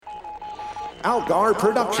Algar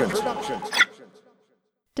Productions.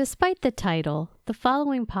 Despite the title, the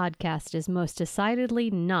following podcast is most decidedly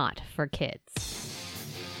not for kids.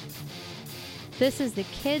 This is the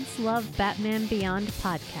Kids Love Batman Beyond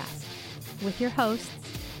podcast with your hosts,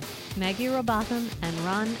 Maggie Robotham and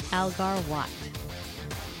Ron Algar Watt.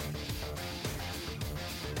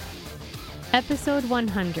 Episode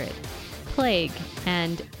 100, Plague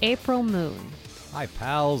and April Moon. Hi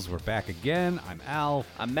pals, we're back again. I'm Al.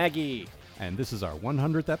 I'm Maggie. And this is our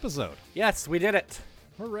 100th episode. Yes, we did it.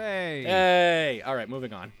 Hooray! Hey! All right,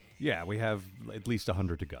 moving on. Yeah, we have at least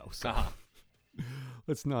 100 to go. So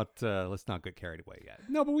let's not get carried away yet.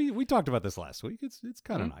 No, but we talked about this last week. It's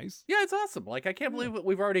kind of nice. Yeah, it's awesome. Like, I can't believe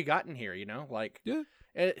we've already gotten here, you know? Like, Yeah.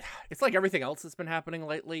 It's like everything else that's been happening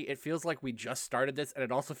lately. It feels like we just started this, and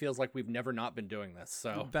it also feels like we've never not been doing this.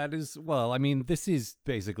 So That is, well, I mean, this is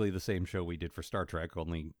basically the same show we did for Star Trek,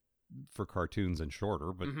 only for cartoons and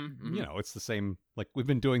shorter. But, you know, it's the same, like, we've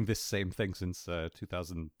been doing this same thing since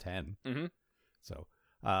 2010. Mm-hmm. So,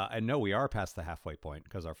 and no, we are past the halfway point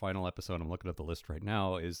because our final episode, I'm looking at the list right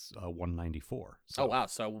now, is 194. So Oh, wow.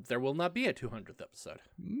 So there will not be a 200th episode.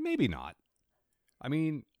 maybe not. I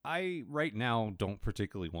mean, I right now don't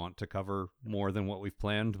particularly want to cover more than what we've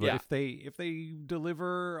planned, but Yeah. if they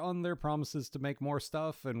deliver on their promises to make more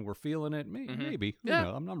stuff and we're feeling it, maybe. Yeah.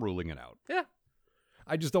 You know, I'm ruling it out. Yeah.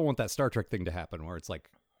 I just don't want that Star Trek thing to happen where it's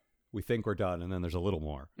like we think we're done and then there's a little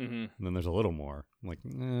more. Mm-hmm. And then there's a little more. I'm like,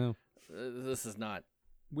 no, This is not...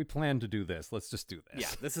 we plan to do this. Let's just do this. Yeah,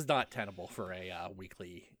 this is not tenable for a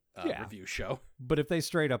weekly review show. But if they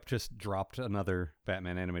straight up just dropped another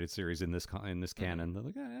Batman animated series in this canon, they're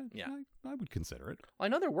like, Yeah. I would consider it. Well, I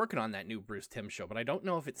know they're working on that new Bruce Timm show, but I don't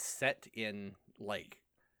know if it's set in, like,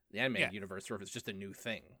 the animated universe or if it's just a new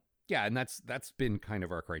thing. Yeah, and that's been kind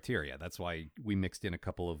of our criteria. That's why we mixed in a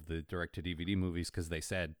couple of the direct-to-DVD movies because they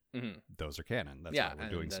said those are canon. That's why we're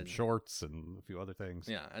doing some shorts and a few other things.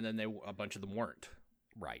 Yeah, and then a bunch of them weren't.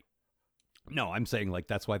 Right. No, I'm saying like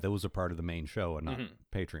that's why those are part of the main show and not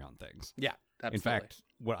Patreon things. Yeah, absolutely. In fact,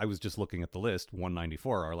 what I was just looking at the list,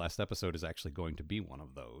 194, our last episode is actually going to be one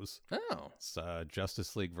of those. Oh. It's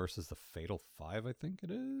Justice League versus the Fatal Five, I think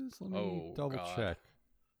it is. Let me Oh, double God. check.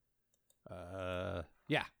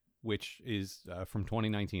 Yeah, which is from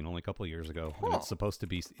 2019, only a couple of years ago, and it's supposed to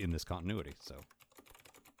be in this continuity. So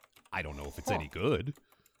I don't know if it's any good.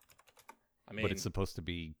 I mean, But it's supposed to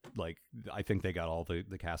be, like, I think they got all the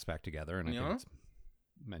cast back together, and I think it's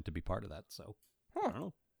meant to be part of that, so I don't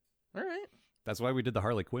know. All right. That's why we did the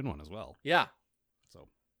Harley Quinn one as well. Yeah. So,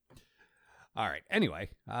 all right. Anyway,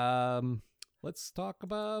 let's talk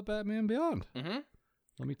about Batman Beyond. Mm-hmm.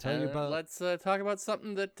 Let me tell you about... Let's talk about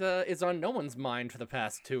something that is on no one's mind for the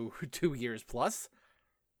past two years plus.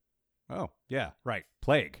 Oh, yeah, right.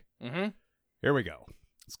 Plague. Mm-hmm. Here we go.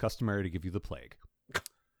 It's customary to give you the plague.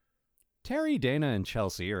 Terry, Dana, and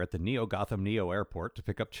Chelsea are at the Neo-Gotham Neo Airport to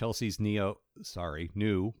pick up Chelsea's new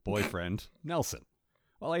boyfriend, Nelson.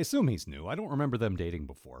 Well, I assume he's new. I don't remember them dating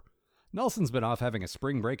before. Nelson's been off having a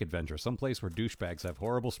spring break adventure someplace where douchebags have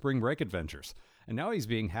horrible spring break adventures, and now he's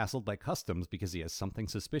being hassled by customs because he has something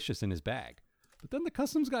suspicious in his bag. But then the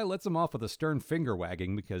customs guy lets him off with a stern finger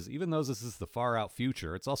wagging because even though this is the far-out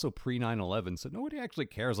future, it's also pre-9/11, so nobody actually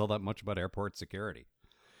cares all that much about airport security.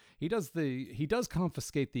 He does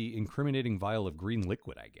confiscate the incriminating vial of green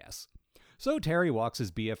liquid, I guess. So Terry walks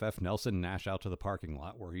his BFF Nelson Nash out to the parking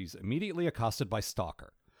lot where he's immediately accosted by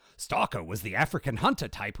Stalker. Stalker was the African hunter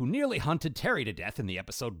type who nearly hunted Terry to death in the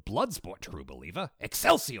episode Bloodsport, true believer.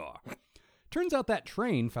 Excelsior! Turns out that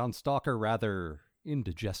train found Stalker rather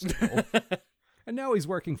indigestible. And now he's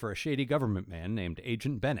working for a shady government man named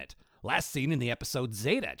Agent Bennett. Last seen in the episode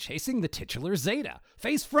Zeta, chasing the titular Zeta.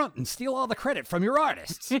 Face front and steal all the credit from your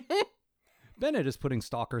artists. Bennett is putting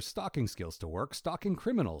Stalker's stalking skills to work, stalking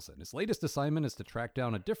criminals, and his latest assignment is to track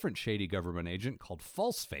down a different shady government agent called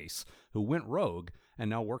Falseface, who went rogue and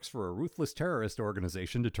now works for a ruthless terrorist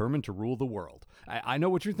organization determined to rule the world. I know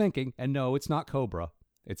what you're thinking, and no, it's not Cobra.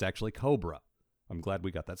 It's actually Cobra. I'm glad we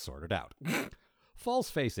got that sorted out.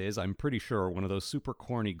 Falseface is, I'm pretty sure, one of those super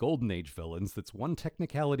corny Golden Age villains that's one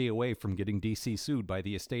technicality away from getting DC sued by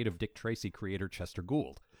the estate of Dick Tracy creator Chester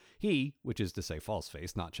Gould. He, which is to say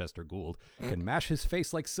Falseface, not Chester Gould, can mash his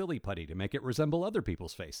face like silly putty to make it resemble other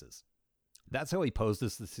people's faces. That's how he posed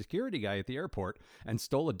as the security guy at the airport and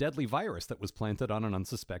stole a deadly virus that was planted on an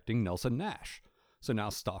unsuspecting Nelson Nash. So now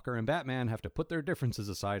Stalker and Batman have to put their differences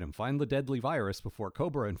aside and find the deadly virus before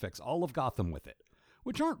Cobra infects all of Gotham with it.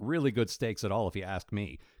 Which aren't really good stakes at all if you ask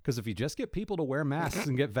me, because if you just get people to wear masks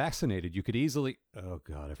and get vaccinated, you could easily... Oh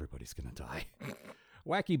god, everybody's gonna die.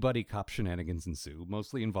 Wacky buddy cop shenanigans ensue,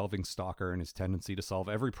 mostly involving Stalker and his tendency to solve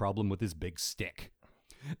every problem with his big stick.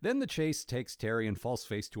 Then the chase takes Terry and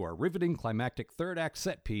Falseface to our riveting climactic third act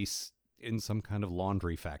set piece in some kind of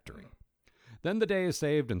laundry factory. Then the day is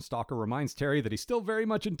saved, and Stalker reminds Terry that he still very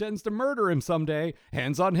much intends to murder him someday.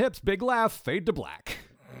 Hands on hips, big laugh, fade to black.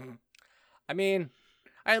 I mean,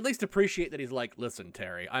 I at least appreciate that he's like, listen,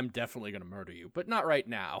 Terry, I'm definitely going to murder you, but not right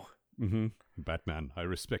now. Mm-hmm. Batman, I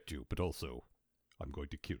respect you, but also, I'm going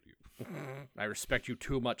to kill you. I respect you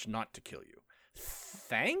too much not to kill you.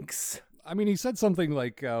 Thanks? I mean, he said something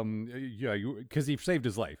like, because he saved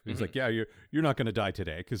his life. He's like, yeah, you're not going to die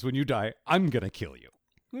today, because when you die, I'm going to kill you.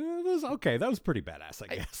 That was okay. That was pretty badass,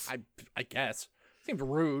 I guess. I guess. Seemed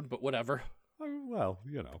rude, but whatever. Well,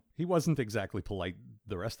 he wasn't exactly polite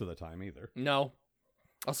the rest of the time either. No.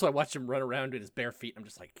 Also, I watched him run around in his bare feet. I'm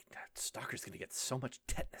just like, God, Stalker's going to get so much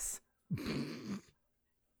tetanus.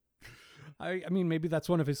 I mean, maybe that's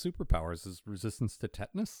one of his superpowers, is resistance to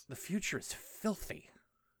tetanus. The future is filthy.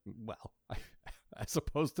 Well, as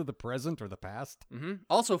opposed to the present or the past. Mm-hmm.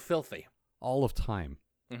 Also filthy. All of time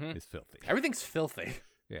is filthy. Everything's filthy.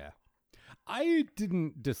 Yeah. I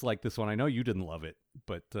didn't dislike this one. I know you didn't love it,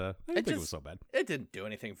 but I didn't think it was so bad. It didn't do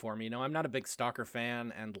anything for me. I'm not a big Stalker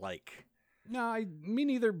fan, and No, me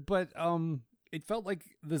neither, but it felt like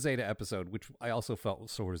the Zeta episode, which I also felt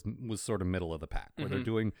was sort of middle of the pack, where they're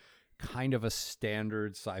doing kind of a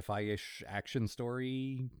standard sci-fi-ish action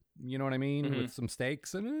story, you know what I mean, with some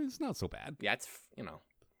stakes, and it's not so bad. Yeah, it's,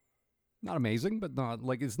 not amazing, but not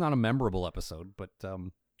like it's not a memorable episode, but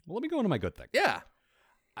well, let me go into my good thing. Yeah.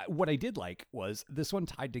 What I did like was this one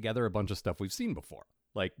tied together a bunch of stuff we've seen before,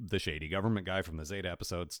 like the shady government guy from the Zeta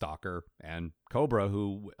episode, Stalker, and Cobra,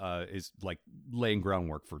 who is like laying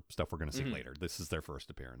groundwork for stuff we're going to see later. This is their first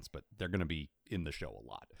appearance, but they're going to be in the show a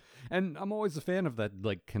lot. And I'm always a fan of that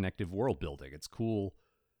like connective world building. It's cool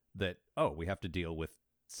that, we have to deal with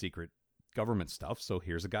secret government stuff, so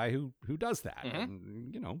here's a guy who does that.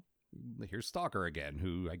 And, here's Stalker again,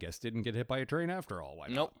 who I guess didn't get hit by a train after all. Why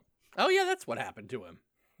not? Nope. Oh, yeah, that's what happened to him.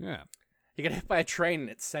 Yeah. He got hit by a train and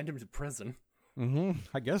it sent him to prison.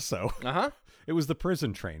 I guess so. Uh-huh. It was the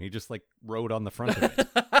prison train. He just, rode on the front of it.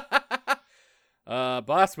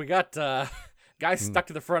 Boss, we got guys stuck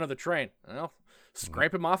to the front of the train. Well,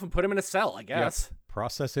 scrape him off and put him in a cell, I guess. Yep.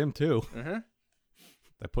 Process him, too. Mm-hmm.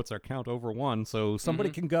 That puts our count over 1, so somebody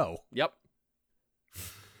can go. Yep.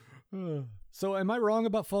 So am I wrong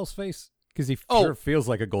about Falseface? Because he sure feels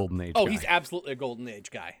like a Golden Age guy. He's absolutely a Golden Age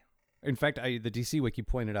guy. In fact, the DC Wiki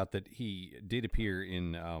pointed out that he did appear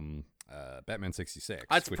in Batman 66.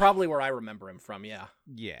 That's probably where I remember him from, yeah.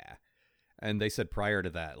 Yeah. And they said prior to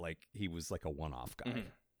that, he was like a one-off guy.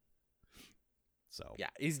 So yeah,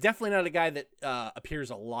 he's definitely not a guy that appears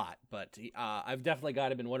a lot, but I've definitely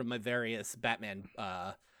got him in one of my various Batman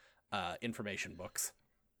information books.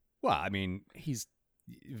 Well, I mean, he's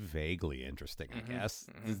vaguely interesting, I guess.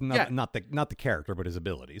 Not the character, but his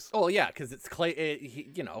abilities. Oh yeah, because it's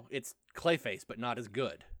it's Clayface, but not as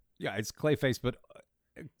good. Yeah, it's Clayface, but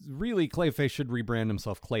really, Clayface should rebrand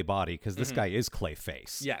himself Clay Body, because this guy is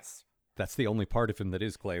Clayface. Yes, that's the only part of him that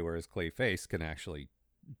is Clay, whereas Clayface can actually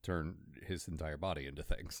turn his entire body into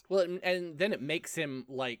things. Well, and then it makes him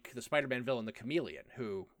like the Spider-Man villain, the Chameleon,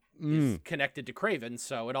 who is connected to Kraven,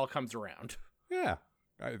 so it all comes around. Yeah,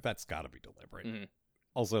 that's got to be deliberate.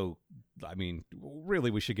 Also, I mean,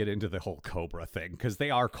 really, we should get into the whole Cobra thing, because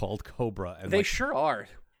they are called Cobra. And they sure are.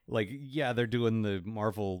 Yeah, they're doing the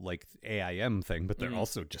Marvel, AIM thing, but they're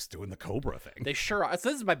also just doing the Cobra thing. They sure are. So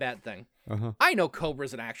this is my bad thing. I know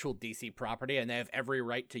Cobra's an actual DC property, and they have every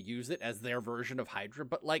right to use it as their version of Hydra,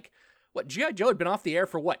 but, what, G.I. Joe had been off the air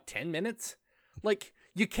for, 10 minutes?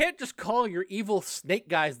 You can't just call your evil snake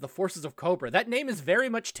guys the Forces of Cobra. That name is very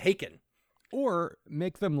much taken. Or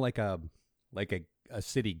make them like a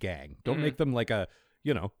city gang. Don't make them like a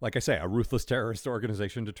ruthless terrorist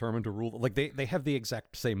organization determined to rule. They have the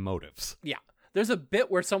exact same motives. Yeah. There's a bit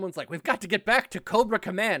where someone's like, we've got to get back to Cobra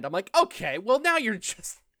Command. I'm like, okay, well now you're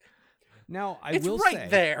just... Now, it's right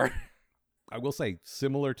there. I will say,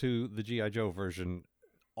 similar to the G.I. Joe version,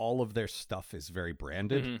 all of their stuff is very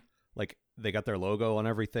branded. They got their logo on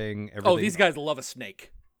everything. Oh, these guys love a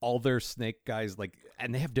snake. All their snake guys,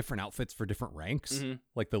 and they have different outfits for different ranks.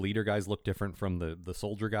 The leader guys look different from the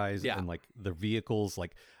soldier guys. Yeah. And, the vehicles.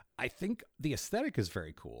 I think the aesthetic is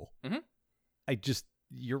very cool.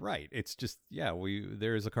 You're right. It's just,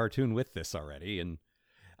 there is a cartoon with this already. And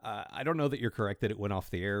I don't know that you're correct that it went off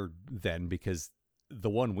the air then, because the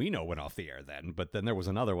one we know went off the air then, but then there was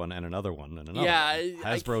another one and another one and another one.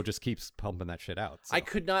 Hasbro just keeps pumping that shit out. So. I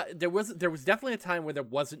could not, there was definitely a time where there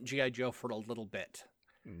wasn't G.I. Joe for a little bit.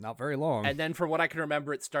 Not very long. And then from what I can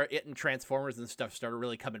remember, it and Transformers and stuff started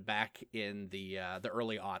really coming back in the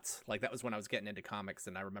early aughts. Like that was when I was getting into comics,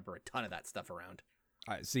 and I remember a ton of that stuff around.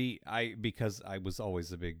 Because I was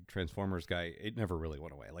always a big Transformers guy, it never really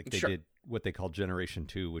went away. Like they Sure. did what they called Generation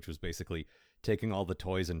 2, which was basically taking all the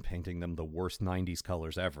toys and painting them the worst 90s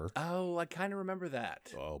colors ever. Oh, I kind of remember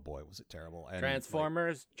that. Oh boy, was it terrible. And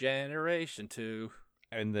Transformers Generation 2.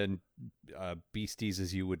 and then Beasties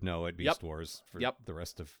as you would know at Beast Wars for the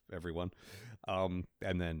rest of everyone. And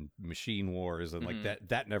then Machine Wars and like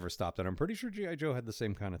that never stopped. And I'm pretty sure G.I. Joe had the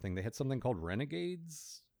same kind of thing. They had something called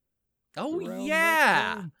Renegades. Oh around yeah.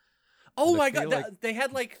 that time. Oh And I my feel god, like- they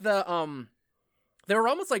had like the they were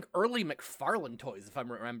almost like early McFarlane toys, if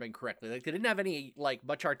I'm remembering correctly. Like they didn't have any like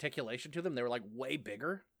much articulation to them. They were like way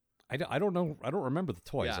bigger. I don't know. I don't remember the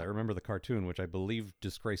toys. Yeah. I remember the cartoon, which I believe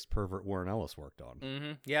disgraced pervert Warren Ellis worked on.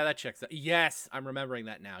 Mm-hmm. Yeah, that checks out. Yes, I'm remembering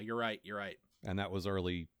that now. You're right. And that was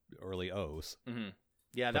early O's. Mm-hmm.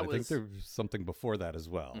 Yeah, But that I was. think there was something before that as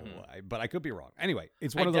well. Mhm. But I could be wrong. Anyway,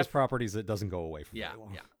 it's one of those properties that doesn't go away for very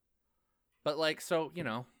long. Yeah. But like, so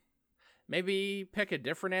maybe pick a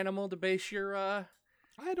different animal to base your.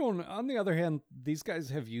 I don't. On the other hand, these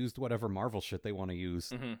guys have used whatever Marvel shit they want to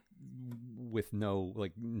use with no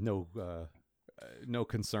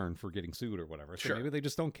concern for getting sued or whatever. So Sure. maybe they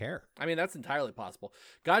just don't care. I mean, that's entirely possible.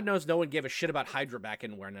 God knows no one gave a shit about Hydra back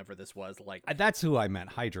in whenever this was. Like, That's who I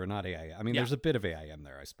meant. Hydra, not AIM. I mean, Yeah. there's a bit of AIM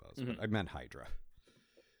there, I suppose. But I meant Hydra.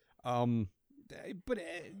 But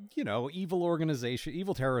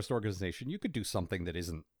evil terrorist organization. You could do something that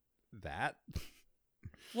isn't that.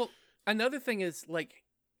 well, another thing is like,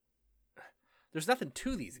 there's nothing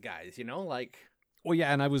to these guys, like. Well,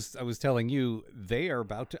 yeah, and I was telling you they are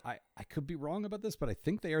about to. I could be wrong about this, but I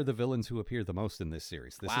think they are the villains who appear the most in this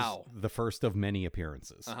series. This Wow. is the first of many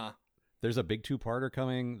appearances. Uh-huh. There's a big 2-parter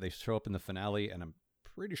coming. They show up in the finale, and I'm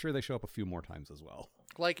pretty sure they show up a few more times as well.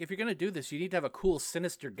 Like, if you're gonna do this, you need to have a cool,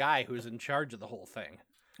 sinister guy who's in charge of the whole thing.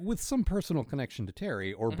 With some personal connection to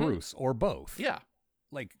Terry or Bruce or both. Yeah.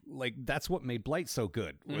 Like that's what made Blight so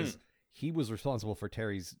good was he was responsible for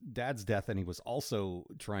Terry's dad's death, and he was also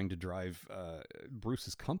trying to drive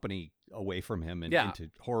Bruce's company away from him and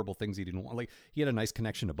into horrible things he didn't want. Like he had a nice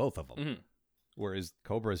connection to both of them, whereas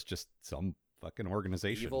Cobra is just some fucking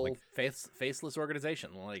organization, Evil, faceless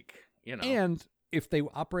organization, like And if they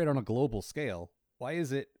operate on a global scale, why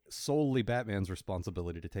is it solely Batman's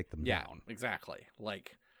responsibility to take them down? Exactly.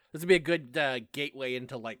 Like this would be a good gateway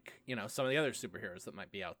into like some of the other superheroes that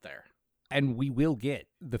might be out there. And we will get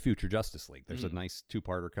the future Justice League. There's a nice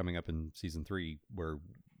 2-parter coming up in season 3 where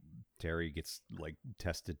Terry gets like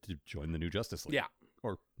tested to join the new Justice League. Yeah.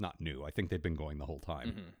 Or not new. I think they've been going the whole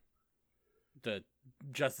time. The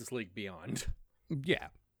Justice League Beyond. Yeah.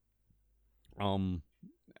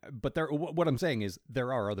 But what I'm saying is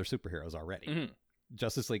there are other superheroes already.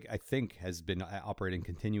 Justice League, I think, has been operating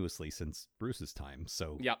continuously since Bruce's time.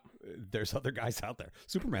 So there's other guys out there.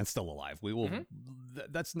 Superman's still alive. We will.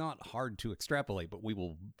 That's not hard to extrapolate, but we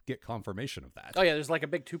will get confirmation of that. Oh yeah, there's like a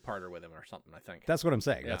big 2-parter with him or something, I think. That's what I'm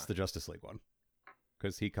saying. Yeah. That's the Justice League one.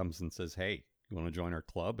 Because he comes and says, "Hey, you want to join our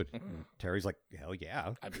club?" And Terry's like, "Hell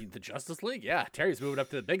yeah!" I mean, the Justice League. Yeah, Terry's moving up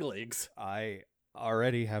to the big leagues. I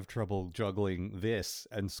already have trouble juggling this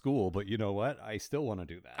and school, but you know what? I still want to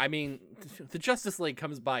do that. I mean, the Justice League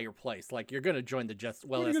comes by your place. Like, you're going to join the Justice...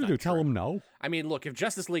 Well, what are you that's gonna not do? Tell true. him no? I mean, look, if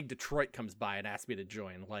Justice League Detroit comes by and asks me to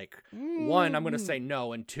join, like, 1, I'm going to say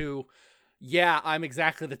no, and 2, yeah, I'm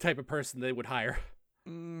exactly the type of person they would hire.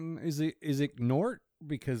 Is it Nort?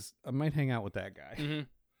 Because I might hang out with that guy.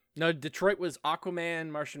 No, Detroit was Aquaman,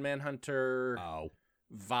 Martian Manhunter,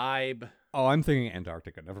 Vibe. Oh, I'm thinking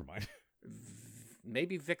Antarctica. Never mind.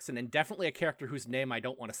 Maybe Vixen, and definitely a character whose name I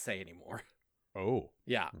don't want to say anymore. Oh.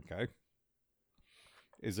 Yeah. Okay.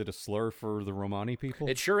 Is it a slur for the Romani people?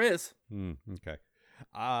 It sure is. Okay.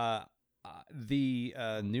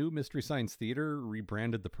 The new Mystery Science Theater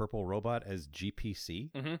rebranded the purple robot as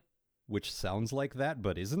GPC, which sounds like that,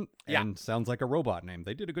 but isn't, and sounds like a robot name.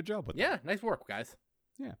 They did a good job with that. Yeah, nice work, guys.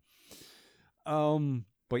 Yeah.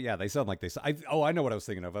 But yeah, they sound like I know what I was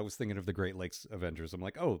thinking of. I was thinking of the Great Lakes Avengers. I'm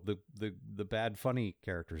like, oh, the bad funny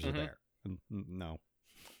characters are there. No.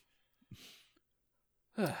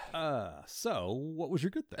 So what was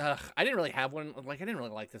your good thing? I didn't really have one. Like, I didn't really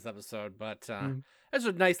like this episode, but there's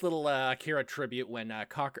a nice little Akira tribute when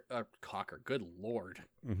Cocker, good lord.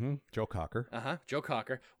 Joe Cocker. Joe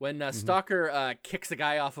Cocker. When Stalker kicks a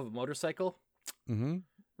guy off of a motorcycle.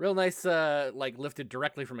 Real nice, like, lifted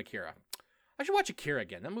directly from Akira. I should watch Akira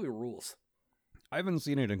again. That movie rules. I haven't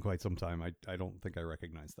seen it in quite some time. I don't think I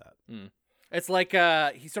recognize that. It's like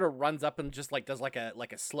he sort of runs up and just like does like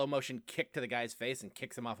a slow motion kick to the guy's face and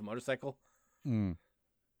kicks him off a motorcycle. Mm.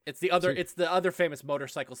 It's the other famous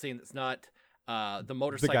motorcycle scene that's not the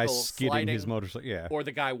motorcycle the guy skidding sliding his motorcycle, yeah, or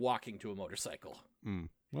the guy walking to a motorcycle. Mm.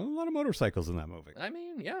 Well, a lot of motorcycles in that movie. I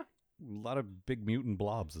mean, yeah, A lot of big mutant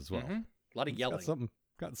blobs as well. Mm-hmm. A lot of yelling.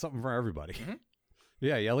 Got something for everybody. Mm-hmm.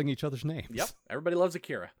 Yeah, yelling each other's names. Yep, everybody loves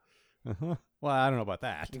Akira. Uh-huh. Well, I don't know about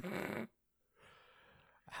that.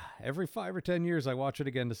 Every 5 or 10 years, I watch it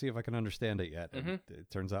again to see if I can understand it yet. And it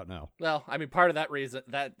turns out no. Well, I mean, part of that reason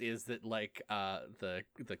that is that like the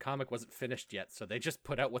comic wasn't finished yet, so they just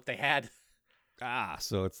put out what they had. Ah,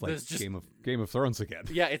 so it's like There's just- Game of Thrones again.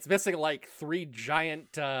 Yeah, it's missing like 3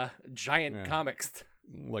 giant comics.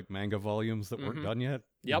 Like manga volumes that weren't done yet.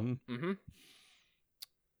 Yep. Mhm. Mm-hmm.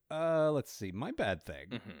 Let's see. My bad thing.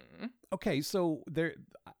 Mm-hmm. Okay, so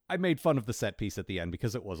I made fun of the set piece at the end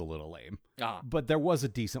because it was a little lame. Ah. But there was a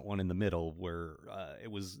decent one in the middle where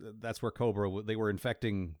that's where Cobra, they were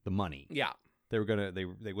infecting the money. Yeah. They were gonna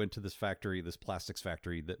they went to this factory, this plastics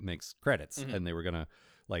factory that makes credits, and they were gonna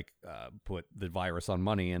like put the virus on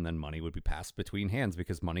money, and then money would be passed between hands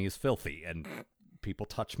because money is filthy and people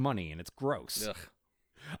touch money and it's gross. Ugh.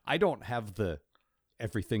 I don't have the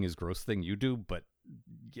everything is gross thing you do, but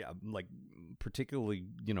yeah, like particularly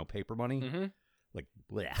paper money, like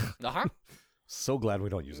bleh. Uh-huh. So glad we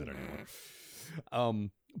don't use it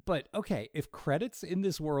anymore. But okay, if credits in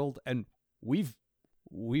this world, and we've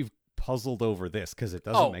puzzled over this because it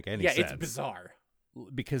doesn't make any sense. Yeah, it's bizarre.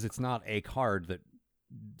 Because it's not a card that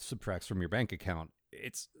subtracts from your bank account.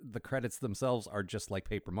 It's the credits themselves are just like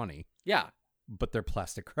paper money. Yeah. But they're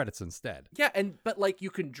plastic credits instead. Yeah, but like you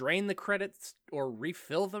can drain the credits or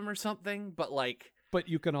refill them or something, But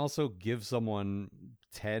you can also give someone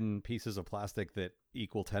 10 pieces of plastic that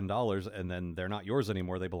equal $10, and then they're not yours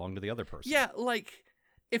anymore. They belong to the other person. Yeah, like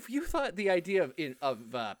if you thought the idea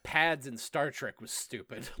of pads in Star Trek was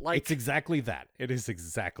stupid, like it's exactly that. It is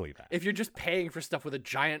exactly that. If you're just paying for stuff with a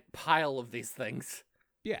giant pile of these things.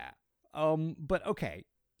 Yeah. But okay,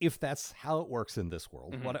 if that's how it works in this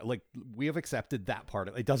world, we have accepted that part.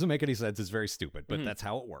 It doesn't make any sense. It's very stupid, but that's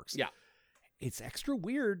how it works. Yeah. It's extra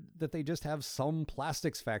weird that they just have some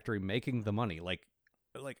plastics factory making the money. Like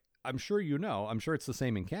I'm sure I'm sure it's the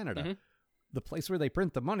same in Canada. The place where they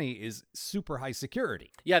print the money is super high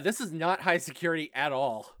security. Yeah, this is not high security at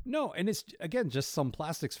all. No, and it's, again, just some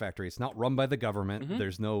plastics factory. It's not run by the government.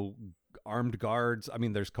 There's no armed guards. I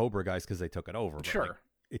mean, there's Cobra guys because they took it over. But sure.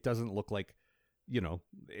 It doesn't look like,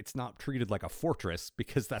 it's not treated like a fortress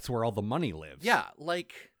because that's where all the money lives. Yeah,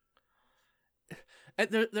 like...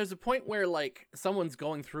 There's a point where like someone's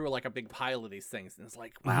going through like a big pile of these things, and it's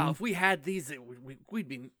like, wow, if we had these, we'd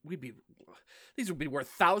be these would be worth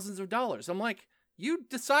thousands of dollars. I'm like, you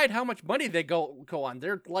decide how much money they go on.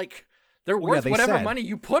 They're worth whatever money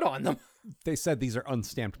you put on them. They said these are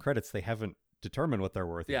unstamped credits. They haven't determined what they're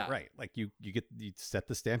worth. Yeah, right. Like you set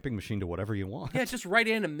the stamping machine to whatever you want. Yeah, just write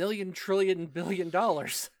in $1 million, trillion, billion.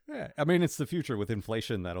 Yeah, I mean it's the future with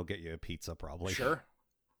inflation. That'll get you a pizza probably. Sure.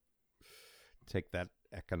 Take that,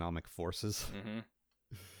 economic forces.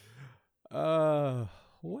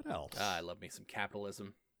 What else? I love me some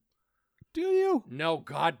capitalism. Do you? No,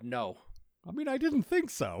 God, no. I mean, I didn't think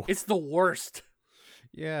so. It's the worst.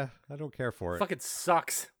 Yeah, I don't care for it. Fucking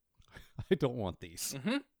sucks. I don't want these.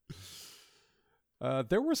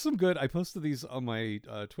 There were some good... I posted these on my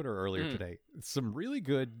Twitter earlier today. Some really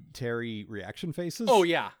good Terry reaction faces. Oh,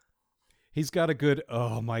 yeah. He's got a good,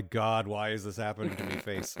 oh my God, why is this happening to me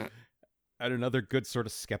face. And another good sort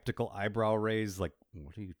of skeptical eyebrow raise, like,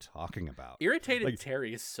 what are you talking about? Irritated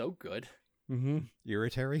Terry is so good.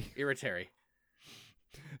 Irritary? Irritary.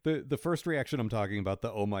 The first reaction I'm talking about,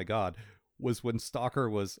 the oh my God, was when Stalker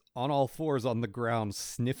was on all fours on the ground,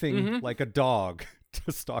 sniffing like a dog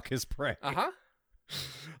to stalk his prey.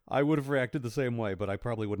 I would have reacted the same way, but I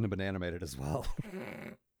probably wouldn't have been animated as well.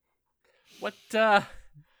 What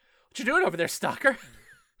you doing over there, Stalker?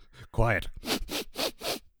 Quiet.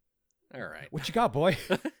 All right. What you got, boy?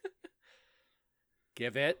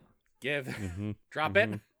 Give. Drop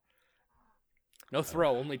it. No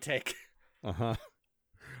throw, only take. Well,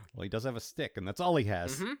 he does have a stick, and that's all he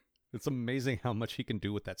has. It's amazing how much he can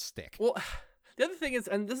do with that stick. Well, the other thing is,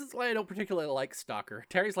 and this is why I don't particularly like Stalker,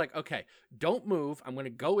 Terry's like, okay, don't move. I'm going to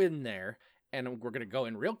go in there, and we're going to go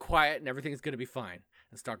in real quiet, and everything's going to be fine.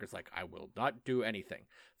 And Stalker's like, I will not do anything.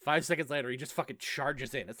 5 seconds later, he just fucking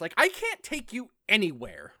charges in. It's like, I can't take you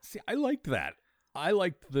anywhere. See, I liked that. I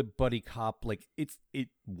liked the buddy cop. Like, it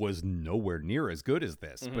was nowhere near as good as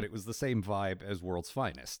this, but it was the same vibe as World's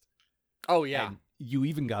Finest. Oh, yeah. And you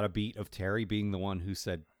even got a beat of Terry being the one who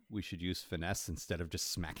said, we should use finesse instead of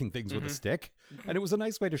just smacking things with a stick. And it was a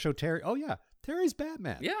nice way to show Terry, oh yeah, Terry's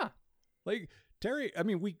Batman. Yeah. Like, Terry, I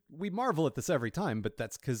mean, we marvel at this every time, but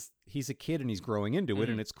that's because he's a kid and he's growing into it,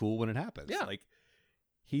 and it's cool when it happens. Yeah. Like,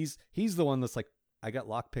 he's the one that's like, I got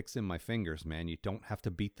lockpicks in my fingers, man. You don't have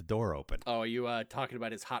to beat the door open. Oh, are you talking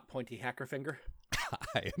about his hot, pointy hacker finger?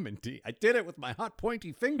 I am indeed. I did it with my hot,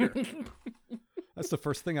 pointy finger. That's the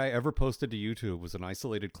first thing I ever posted to YouTube, was an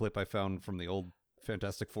isolated clip I found from the old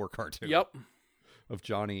Fantastic Four cartoon. Yep. Of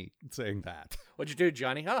Johnny saying that. What'd you do,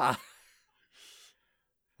 Johnny? Ah.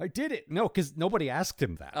 I did it. No, because nobody asked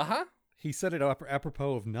him that. Uh-huh. He said it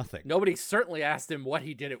apropos of nothing. Nobody certainly asked him what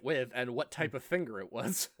he did it with and what type of finger it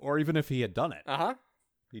was. Or even if he had done it. Uh-huh.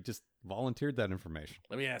 He just volunteered that information.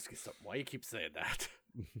 Let me ask you something. Why you keep saying that?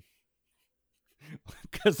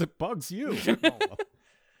 Because it bugs you.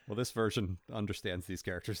 Well, this version understands these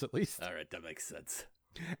characters at least. All right, that makes sense.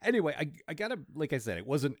 Anyway, I gotta, like I said, it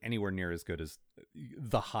wasn't anywhere near as good as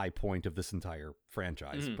the high point of this entire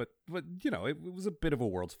franchise. But you know, it was a bit of a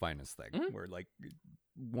world's finest thing, where like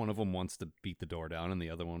one of them wants to beat the door down and the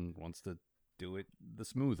other one wants to do it the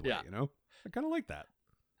smooth way. You know, I kind of like that.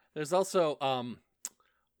 There's also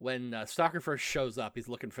when Stalker first shows up, he's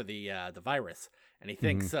looking for the virus, and he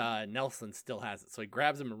thinks Nelson still has it, so he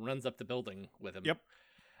grabs him and runs up the building with him. Yep.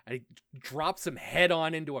 And he drops him head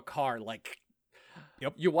on into a car. Like,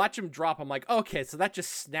 yep. You watch him drop. I'm like, okay, so that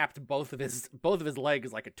just snapped both of his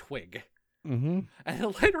legs like a twig. Mm-hmm. And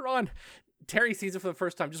then later on, Terry sees it for the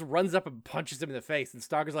first time, just runs up and punches him in the face. And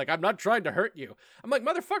Stalker's like, I'm not trying to hurt you. I'm like,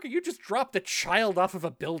 motherfucker, you just dropped a child off of a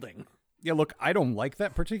building. Yeah, look, I don't like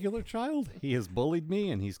that particular child. He has bullied me,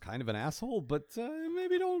 and he's kind of an asshole. But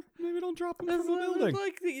maybe don't drop him from the building.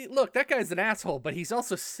 Like, look, that guy's an asshole, but he's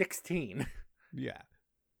also 16. Yeah.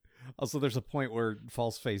 Also, there's a point where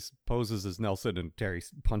Falseface poses as Nelson and Terry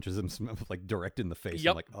punches him like direct in the face.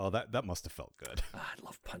 Yep. I'm like, oh, that must have felt good. I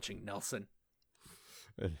love punching Nelson.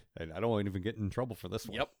 And I don't even get in trouble for this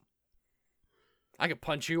one. Yep. I could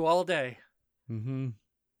punch you all day. Mm-hmm.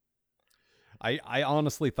 I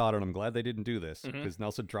honestly thought, and I'm glad they didn't do this, because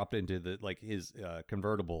Nelson dropped into the, like, his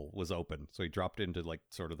convertible was open, so he dropped into, like,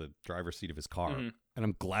 sort of the driver's seat of his car. And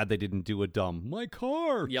I'm glad they didn't do a dumb "my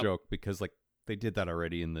car" joke, because, like, they did that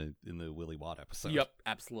already in the Willy Watt episode. Yep,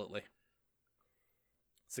 absolutely.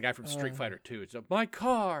 It's the guy from Street Fighter 2. It's my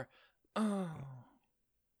car. Oh,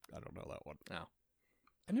 I don't know that one. No.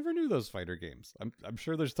 I never knew those fighter games. I'm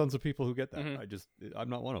sure there's tons of people who get that. I'm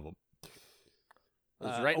not one of them. It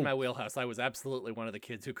was right in my wheelhouse. I was absolutely one of the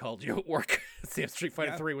kids who called you at work. See if Street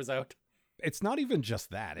Fighter 3 was out. It's not even just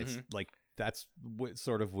that. It's like, that's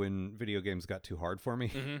sort of when video games got too hard for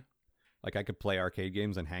me. Like, I could play arcade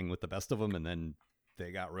games and hang with the best of them, and then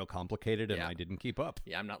they got real complicated, and I didn't keep up.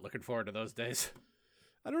 Yeah, I'm not looking forward to those days.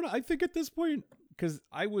 I don't know. I think at this point, because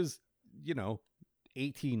I was,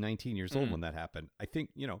 18, 19 years old when that happened. I think,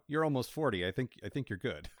 you're almost 40. I think you're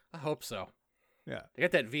good. I hope so. Yeah. They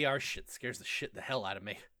got that VR shit. Scares the hell out of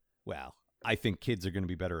me. Well, I think kids are going to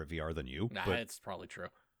be better at VR than you. Nah, but it's probably true.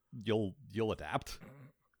 You'll adapt.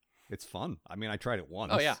 It's fun. I mean, I tried it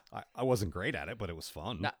once. Oh, yeah. I wasn't great at it, but it was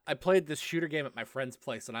fun. Now, I played this shooter game at my friend's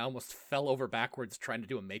place, and I almost fell over backwards trying to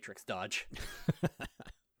do a Matrix dodge.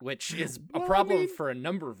 Which is a problem for a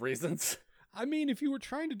number of reasons. I mean, if you were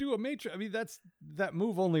trying to do a Matrix, I mean, that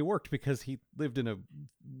move only worked because he lived in a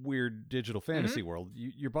weird digital fantasy world.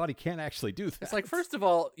 Your body can't actually do that. It's like, first of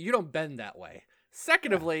all, you don't bend that way.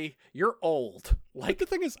 Secondly, you're old. Like, but the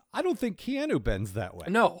thing is, I don't think Keanu bends that way.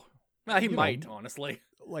 No. Well, he might, honestly.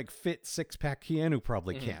 Like, fit six-pack Keanu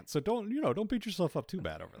probably can't. So don't beat yourself up too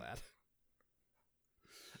bad over that.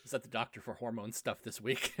 I was at the doctor for hormone stuff this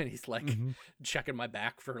week, and he's like checking my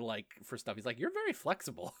back for stuff. He's like, "You're very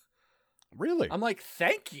flexible." Really? I'm like,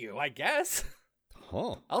 "Thank you, I guess."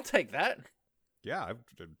 Huh. I'll take that. Yeah,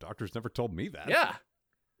 doctors never told me that. Yeah.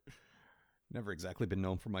 Never exactly been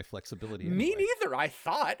known for my flexibility. Me anyway. neither, I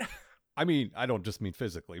thought. I mean, I don't just mean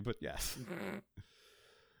physically, but yes.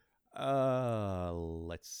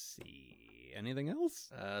 Let's see. Anything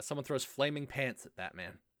else? Someone throws flaming pants at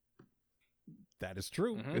Batman. That is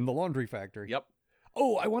true. In the laundry factory. Yep.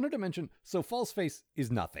 Oh, I wanted to mention, so Falseface is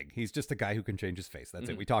nothing. He's just a guy who can change his face. That's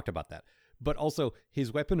it. We talked about that. But also,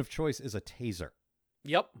 his weapon of choice is a taser.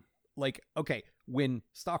 Yep. Like, okay, when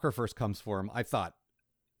Stalker first comes for him, I thought,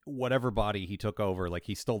 whatever body he took over, like,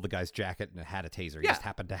 he stole the guy's jacket and it had a taser. He just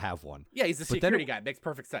happened to have one. Yeah, he's a security guy. Makes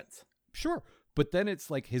perfect sense. Sure. But then it's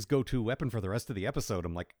like his go-to weapon for the rest of the episode.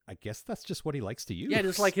 I'm like, I guess that's just what he likes to use. Yeah,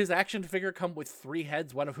 just like his action figure come with 3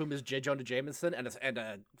 heads, one of whom is J. Jonah Jameson, and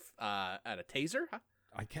a taser. Huh?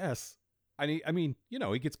 I guess. I mean, you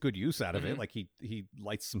know, he gets good use out of it. Like he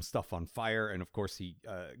lights some stuff on fire, and of course he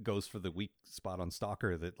goes for the weak spot on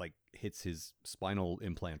Stalker that like hits his spinal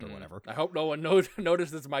implant or whatever. I hope no one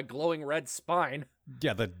notices my glowing red spine.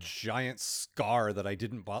 Yeah, the giant scar that I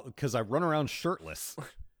didn't bother because I run around shirtless.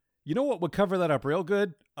 You know what would cover that up real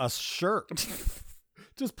good? A shirt.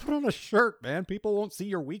 Just put on a shirt, man. People won't see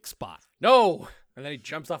your weak spot. No! And then he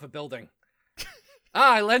jumps off a building.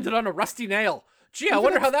 I landed on a rusty nail. Gee, I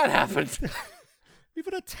wonder how that happened.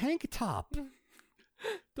 Even a tank top.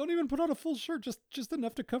 Don't even put on a full shirt, just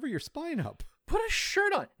enough to cover your spine up. Put a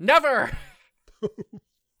shirt on. Never!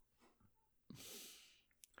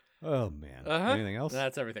 Oh, man. Anything else?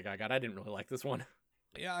 That's everything I got. I didn't really like this one.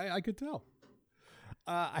 Yeah, I could tell.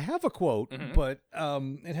 I have a quote, but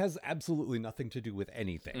it has absolutely nothing to do with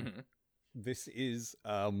anything. This is,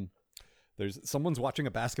 someone's watching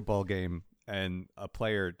a basketball game, and a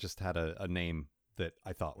player just had a name that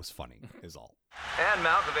I thought was funny, is all. And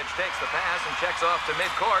Malkovich takes the pass and checks off to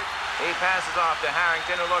midcourt. He passes off to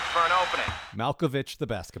Harrington, who looks for an opening. Malkovich, the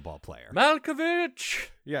basketball player. Malkovich!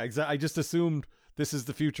 Yeah, exactly. I just assumed this is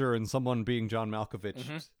the future and someone being John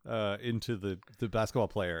Malkovich into the basketball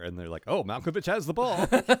player, and they're like, oh, Malkovich has the ball.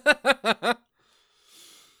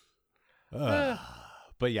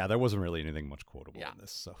 But yeah, there wasn't really anything much quotable in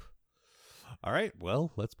this. So, all right,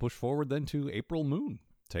 well, let's push forward then to April Moon.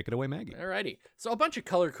 Take it away, Maggie. Alrighty. So a bunch of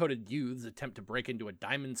color-coded youths attempt to break into a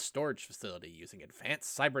diamond storage facility using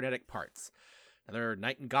advanced cybernetic parts. Another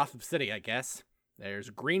night in Gotham City, I guess. There's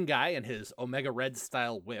Green Guy and his Omega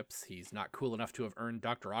Red-style whips. He's not cool enough to have earned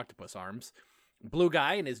Dr. Octopus arms. Blue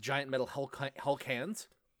Guy and his giant metal Hulk hands.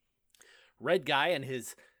 Red Guy and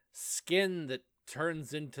his skin that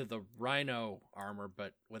turns into the rhino armor,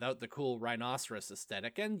 but without the cool rhinoceros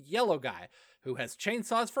aesthetic. And Yellow Guy, who has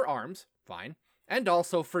chainsaws for arms, fine, and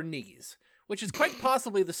also for knees, which is quite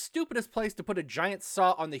possibly the stupidest place to put a giant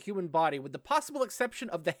saw on the human body, with the possible exception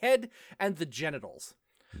of the head and the genitals.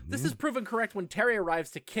 This is proven correct when Terry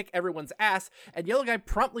arrives to kick everyone's ass, and Yellow Guy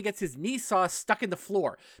promptly gets his knee saw stuck in the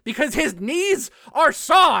floor, because his knees are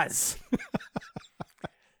saws!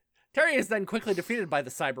 Terry is then quickly defeated by the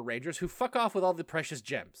Cyber Rangers, who fuck off with all the precious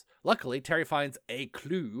gems. Luckily, Terry finds a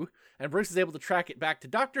clue, and Bruce is able to track it back to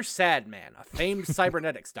Dr. Sadman, a famed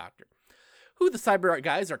cybernetics doctor, who the Cyber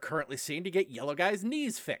guys are currently seeing to get Yellow Guy's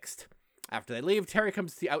knees fixed. After they leave, Terry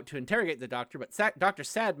comes out to interrogate the doctor, but Dr.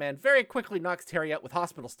 Sadman very quickly knocks Terry out with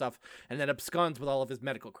hospital stuff and then absconds with all of his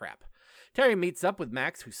medical crap. Terry meets up with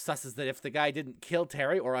Max, who susses that if the guy didn't kill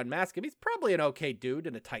Terry or unmask him, he's probably an okay dude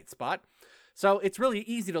in a tight spot. So it's really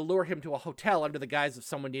easy to lure him to a hotel under the guise of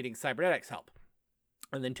someone needing cybernetics help.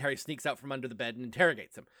 And then Terry sneaks out from under the bed and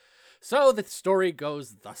interrogates him. So the story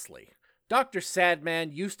goes thusly. Dr.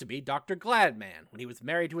 Sadman used to be Dr. Gladman when he was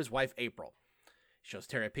married to his wife, April. He shows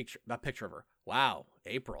Terry a picture of her. Wow,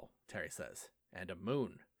 April, Terry says. And a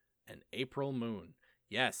moon. An April moon.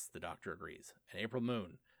 Yes, the doctor agrees. An April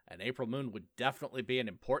moon. An April moon would definitely be an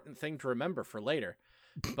important thing to remember for later.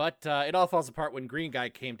 But it all falls apart when Green Guy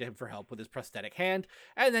came to him for help with his prosthetic hand,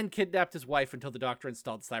 and then kidnapped his wife until the doctor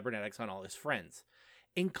installed cybernetics on all his friends.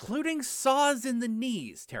 Including saws in the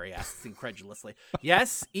knees, Terry asks incredulously.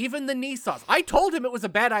 Yes, even the knee saws. I told him it was a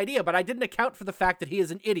bad idea, but I didn't account for the fact that he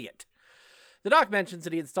is an idiot. The doc mentions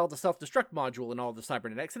that he installed a self-destruct module in all of the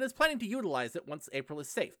cybernetics and is planning to utilize it once April is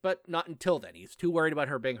safe, but not until then. He's too worried about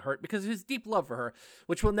her being hurt because of his deep love for her,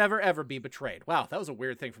 which will never ever be betrayed. Wow, that was a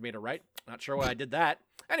weird thing for me to write. Not sure why I did that.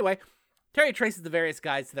 Anyway, Terry traces the various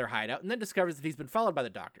guys to their hideout and then discovers that he's been followed by the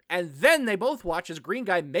doctor. And then they both watch as Green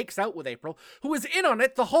Guy makes out with April, who was in on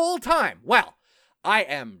it the whole time. Well, I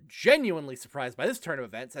am genuinely surprised by this turn of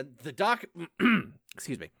events, and the doc...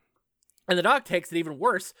 excuse me. And the doc takes it even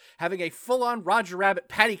worse, having a full-on Roger Rabbit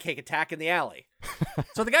patty cake attack in the alley.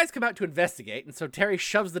 So the guys come out to investigate, and so Terry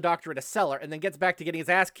shoves the doctor in a cellar and then gets back to getting his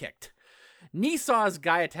ass kicked. Kneesaw's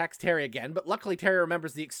guy attacks Terry again, but luckily Terry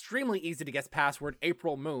remembers the extremely easy-to-guess password,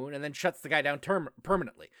 April Moon, and then shuts the guy down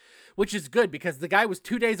permanently. Which is good, because the guy was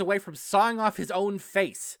 2 days away from sawing off his own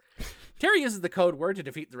face. Terry uses the code word to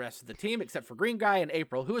defeat the rest of the team, except for Green Guy and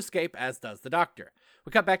April, who escape, as does the doctor.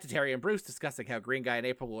 We cut back to Terry and Bruce discussing how Green Guy and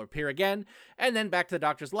April will appear again, and then back to the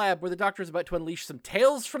doctor's lab, where the doctor is about to unleash some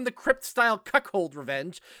Tales from the Crypt-style cuckold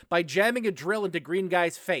revenge by jamming a drill into Green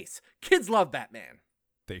Guy's face. Kids love Batman.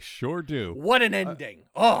 They sure do. What an ending.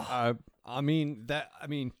 Yeah,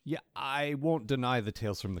 I won't deny the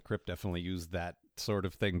Tales from the Crypt definitely used that sort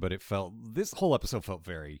of thing, but this whole episode felt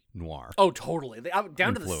very noir. Oh, totally.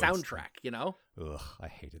 Down to the soundtrack, you know? Ugh, I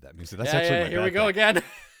hated that music. That's actually my here we go again.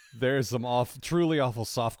 There's some truly awful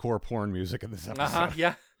softcore porn music in this episode.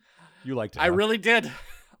 Yeah. You liked it. I really did.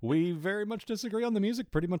 We very much disagree on the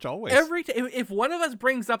music pretty much always. If one of us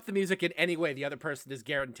brings up the music in any way, the other person is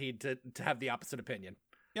guaranteed to have the opposite opinion.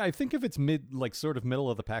 Yeah, I think if it's sort of middle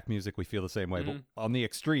of the pack music, we feel the same way. But on the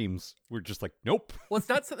extremes, we're just like, nope. Well, it's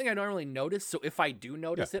not something I normally notice, so if I do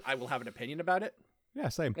notice it, I will have an opinion about it. Yeah,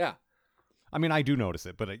 same. Yeah. I mean, I do notice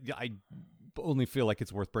it, but I only feel like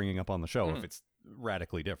it's worth bringing up on the show if it's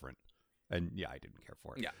radically different. And yeah, I didn't care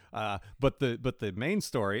for it. Yeah. But the main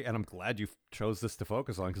story, and I'm glad you chose this to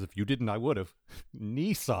focus on, because if you didn't, I would have.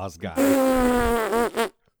 Kneesaw's guy.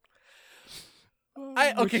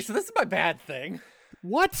 Okay, so this is my bad thing.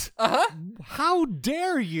 What? How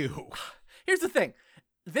dare you? Here's the thing.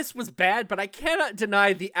 This was bad, but I cannot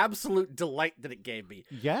deny the absolute delight that it gave me.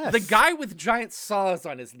 Yes. The guy with giant saws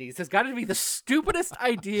on his knees has got to be the stupidest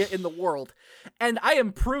idea in the world. And I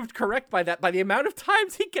am proved correct by that, by the amount of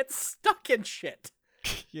times he gets stuck in shit.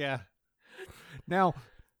 Yeah. Now,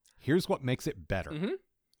 here's what makes it better.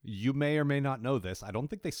 You may or may not know this. I don't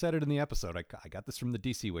think they said it in the episode. I got this from the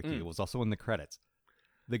DC Wiki. It was also in the credits.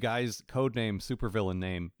 The guy's codename, supervillain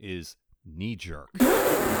name, is Knee Jerk.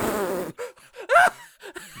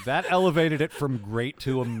 That elevated it from great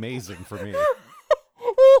to amazing for me.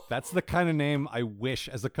 That's the kind of name I wish,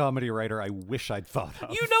 as a comedy writer, I wish I'd thought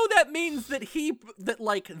of. You know that means that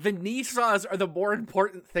the knee saws are the more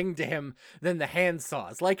important thing to him than the hand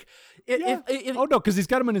saws. Like, oh no, because he's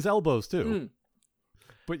got them in his elbows too.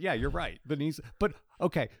 But yeah, you're right. The knees. But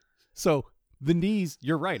okay, so the knees,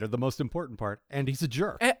 you're right, are the most important part, and he's a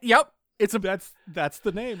jerk. Yep, that's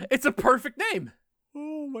the name. It's a perfect name.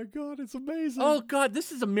 Oh my god, it's amazing. Oh god,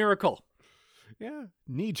 this is a miracle. Yeah,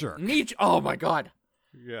 Knee Jerk. Oh my god.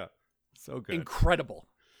 Yeah, so good. Incredible.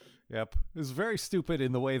 Yep, it's very stupid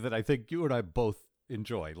in the way that I think you and I both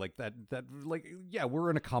enjoy. Like that like, yeah, we're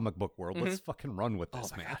in a comic book world. Let's fucking run with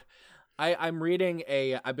this, man. God.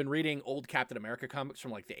 I've been reading old Captain America comics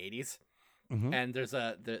from like the 80s. And there's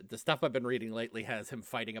the stuff I've been reading lately has him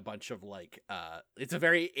fighting a bunch of like it's a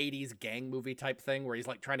very 80s gang movie type thing where he's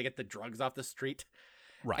like trying to get the drugs off the street.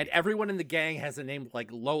 Right. And everyone in the gang has a name like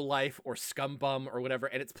Low Life or Scum Bum or whatever,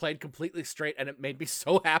 and it's played completely straight, and it made me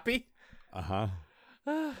so happy.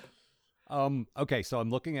 Okay, so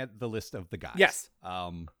I'm looking at the list of the guys. Yes.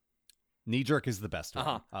 Knee Jerk is the best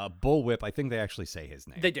one. Bullwhip, I think they actually say his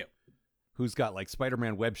name. They do. Who's got like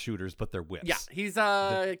Spider-Man web shooters, but they're whips. Yeah, he's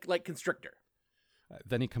like Constrictor.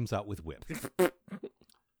 Then he comes out with Whip.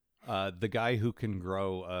 The guy who can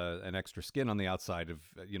grow an extra skin on the outside of,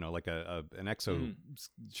 like an exo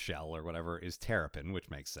shell or whatever is Terrapin, which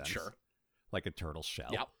makes sense. Sure. Like a turtle shell.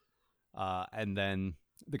 Yep. And then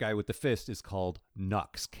the guy with the fist is called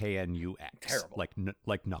Knux, Knux. Terrible.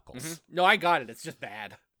 Like Knuckles. No, I got it. It's just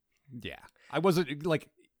bad. Yeah. I wasn't, like,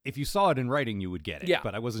 if you saw it in writing, you would get it. Yeah.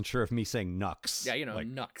 But I wasn't sure if me saying Knux. Yeah, like,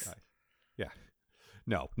 Knux. Yeah.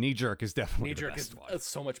 No, Knee Jerk is definitely the best one. Is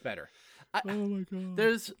so much better. Oh my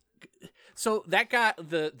god. So that guy,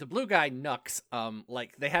 the blue guy, Knux,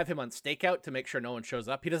 like they have him on stakeout to make sure no one shows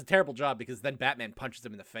up. He does a terrible job because then Batman punches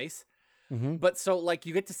him in the face. But so like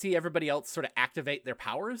you get to see everybody else sort of activate their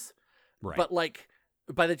powers. Right. But like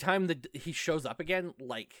by the time that he shows up again,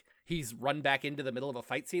 like he's run back into the middle of a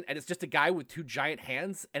fight scene, and it's just a guy with two giant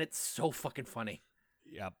hands, and it's so fucking funny.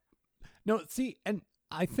 Yep. No, see, and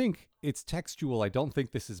I think it's textual. I don't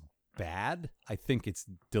think this is bad. I think it's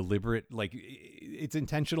deliberate. Like, it's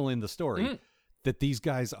intentional in the story that these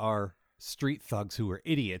guys are street thugs who are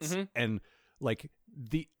idiots. And, like,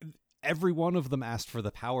 every one of them asked for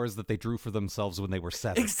the powers that they drew for themselves when they were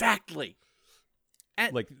 7. Exactly.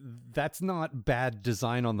 And like, that's not bad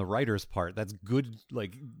design on the writer's part. That's good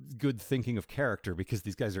thinking of character because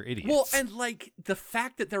these guys are idiots. Well, and like the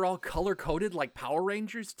fact that they're all color coded like Power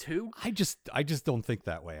Rangers too. I just don't think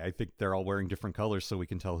that way. I think they're all wearing different colors so we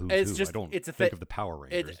can tell who's who. I don't think of the Power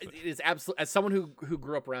Rangers. It is absolutely, as someone who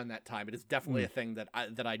grew up around that time, it is definitely a thing that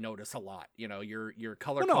I notice a lot. Your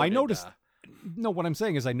color. Well, no, I noticed. No, what I'm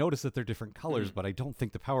saying is I noticed that they're different colors, but I don't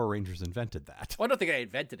think the Power Rangers invented that. Well, I don't think I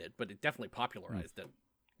invented it, but it definitely popularized it.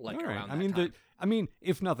 Like around that time. I mean,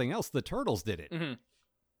 if nothing else, the Turtles did it.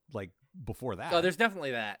 Like before that. Oh, there's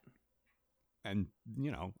definitely that. And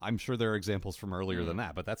I'm sure there are examples from earlier than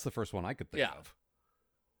that, but that's the first one I could think of.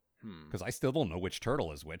 Because I still don't know which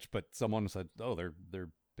turtle is which, but someone said, "Oh, their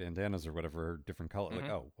bandanas or whatever are different color." Like,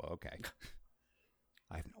 oh, well, okay.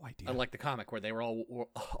 I have no idea. Unlike the comic where they were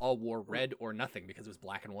all wore red or nothing because it was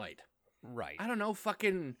black and white. Right. I don't know.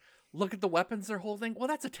 Fucking look at the weapons they're holding. Well,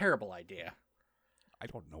 that's a terrible idea. I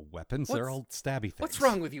don't know weapons. They're all stabby things. What's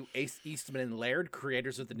wrong with you, Ace Eastman and Laird,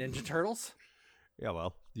 creators of the Ninja Turtles? Yeah,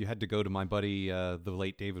 well, you had to go to my buddy, the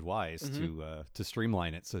late David Wise, to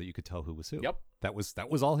streamline it so that you could tell who was who. Yep. That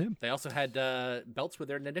was all him. They also had belts with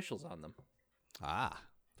their initials on them. Ah,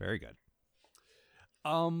 very good.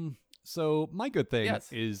 So my good thing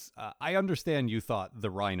is I understand you thought the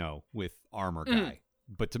Rhino with armor guy,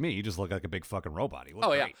 but to me, he just looked like a big fucking robot. He looked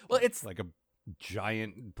great. Yeah. Well, it's like a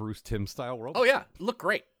giant Bruce Timm style robot. Oh yeah, look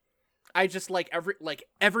great. I just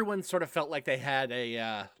everyone sort of felt like they had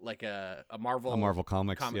a Marvel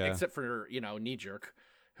Comics, yeah. except for Knee Jerk,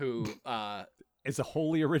 who is a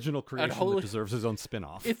wholly original creation that deserves his own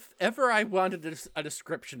spin-off. If ever I wanted a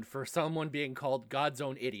description for someone being called God's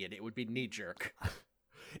own idiot, it would be Knee Jerk.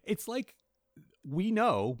 It's like we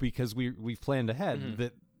know because we've planned ahead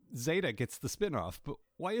that Zeta gets the spin-off, but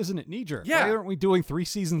why isn't it Knee Jerk? Yeah. Why aren't we doing 3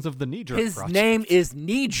 seasons of the Knee Jerk His project? name is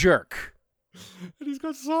Knee Jerk. And he's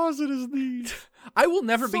got saws in his knees. I will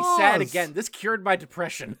never be sad again. This cured my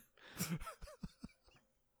depression.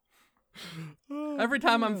 Every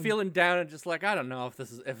time I'm feeling down and just like, I don't know if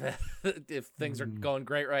this is if things are going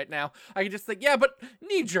great right now, I can just think, yeah, but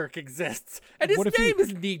Knee Jerk exists, and his name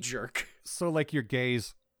is Knee Jerk. So like your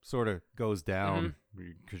gaze sort of goes down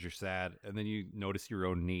because you're sad, and then you notice your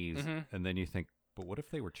own knees, and then you think, but what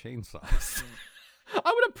if they were chainsaws? I'm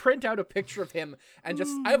gonna print out a picture of him and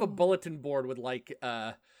I have a bulletin board with like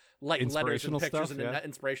letters and pictures and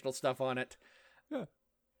inspirational stuff on it. Yeah.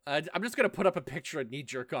 I'm just gonna put up a picture of Knee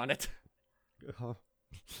Jerk on it.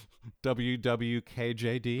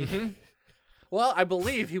 WWKJD. Well, I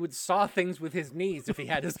believe he would saw things with his knees if he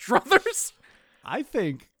had his druthers. I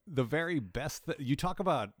think the very best you talk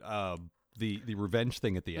about the revenge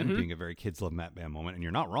thing at the end being a very Kids Love Batman moment, and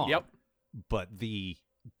you're not wrong. Yep. But the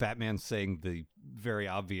Batman saying the very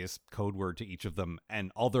obvious code word to each of them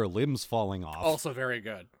and all their limbs falling off. Also very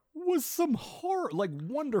good. Was some horror, like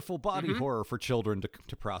wonderful body horror for children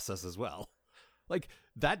to process as well. Like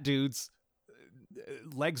that dude's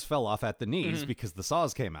legs fell off at the knees because the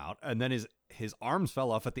saws came out, and then his arms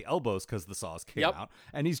fell off at the elbows because the saws came out,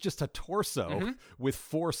 and he's just a torso with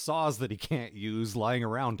 4 saws that he can't use lying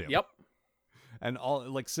around him. Yep. And all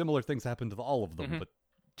like similar things happen to all of them, but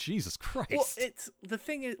Jesus Christ. Well, it's the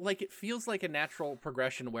thing is, like, it feels like a natural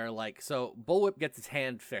progression where, like, so Bullwhip gets his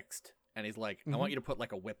hand fixed, and he's like, I want you to put,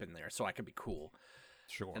 like, a whip in there so I can be cool.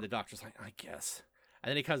 Sure. And the doctor's like, I guess. And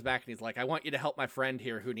then he comes back and he's like, I want you to help my friend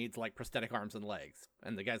here who needs, like, prosthetic arms and legs.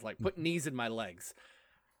 And the guy's like, put knees in my legs.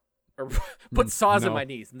 Or put saws in my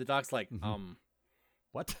knees. And the doc's like,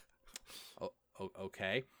 What? Oh,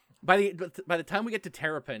 okay. By the time we get to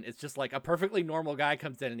Terrapin, it's just like a perfectly normal guy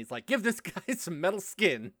comes in and he's like, give this guy some metal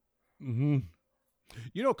skin. You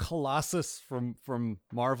know Colossus from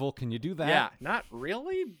Marvel, can you do that? Yeah, not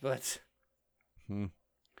really, but I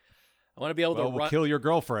want to be able to we'll kill your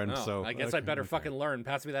girlfriend, Oh, so I guess I'd better fucking learn.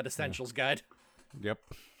 Pass me that essentials guide. Yep.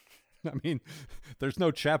 I mean, there's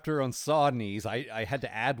no chapter on saw knees. I had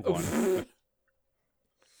to add one.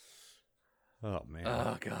 Oh man.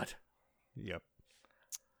 Oh god. Yep.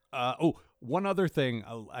 One other thing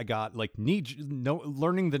I got, like,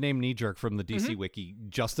 learning the name Knee Jerk from the DC Wiki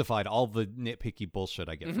justified all the nitpicky bullshit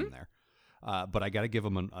I get from there. But I got to give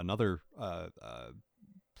them another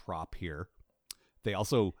prop here. They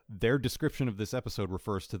also, their description of this episode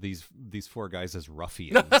refers to these 4 guys as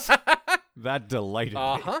ruffians. That delighted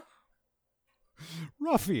me.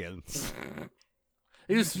 Ruffians.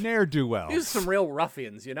 Ne'er-do-wells. These are some real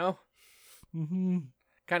ruffians, you know?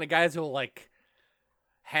 Kind of guys who'll, like,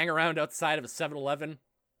 hang around outside of a 7-Eleven.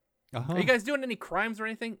 Are you guys doing any crimes or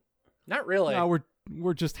anything? Not really. No,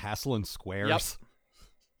 we're just hassling squares.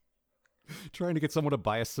 Yep. Trying to get someone to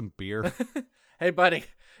buy us some beer. Hey, buddy,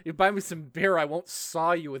 you buy me some beer, I won't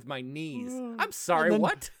saw you with my knees. I'm sorry,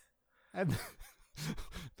 what? And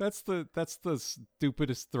that's the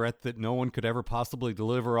stupidest threat that no one could ever possibly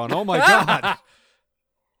deliver on. Oh my god.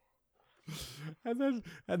 And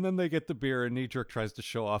then they get the beer, and Knee Jerk tries to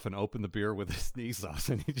show off and open the beer with his knee sauce,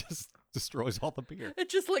 and he just destroys all the beer.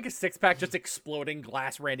 It's just like a 6-pack just exploding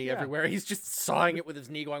glass Randy everywhere. He's just sawing it with his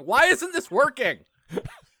knee going, why isn't this working?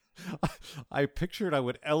 I pictured I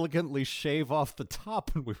would elegantly shave off the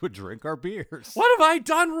top and we would drink our beers. What have I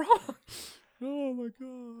done wrong? Oh my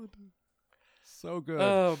god. So good.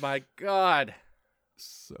 Oh my god.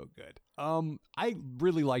 So good. I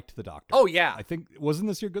really liked the Doctor. Oh yeah. I think, wasn't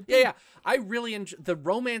this your good thing? Yeah. I really enjoy the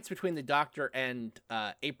romance between the Doctor and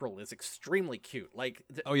April is extremely cute. Like,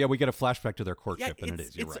 oh yeah, we get a flashback to their courtship, and it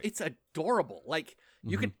is. You're right. It's adorable. Like,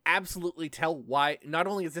 you can absolutely tell why. Not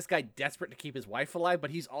only is this guy desperate to keep his wife alive, but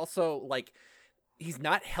he's also like, he's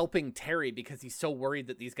not helping Terry because he's so worried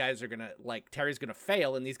that these guys are gonna, like, Terry's gonna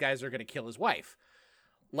fail and these guys are gonna kill his wife.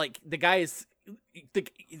 Like, the guy is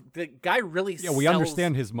the guy really Yeah, we sells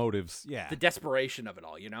understand his motives. Yeah. the desperation of it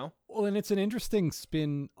all, you know? Well, and it's an interesting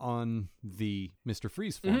spin on the Mr.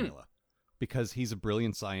 Freeze formula because he's a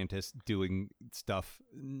brilliant scientist doing stuff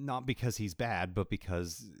not because he's bad, but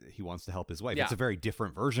because he wants to help his wife. Yeah. It's a very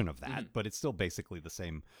different version of that, but it's still basically the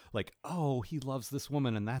same. Like, oh, he loves this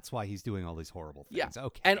woman, and that's why he's doing all these horrible things. Yeah.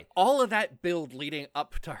 Okay. And all of that build leading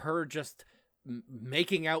up to her just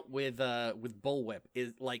making out with Bullwhip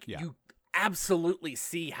is like you absolutely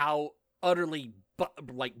see how utterly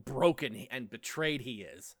broken and betrayed he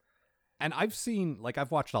is. And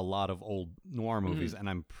I've watched a lot of old noir movies, and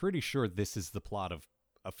I'm pretty sure this is the plot of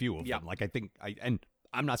a few of them. Like, and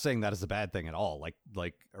I'm not saying that is a bad thing at all.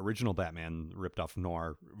 Like original Batman ripped off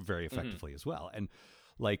noir very effectively as well. And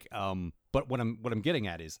but what I'm getting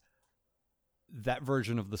at is that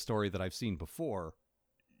version of the story that I've seen before,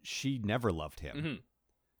 she never loved him.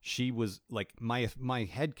 She was like my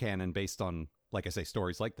headcanon based on, like I say,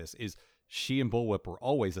 stories like this is she and Bullwhip were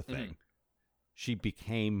always a thing. She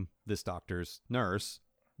became this doctor's nurse,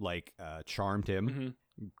 charmed him,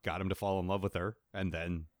 got him to fall in love with her, and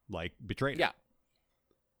then betrayed him. Yeah.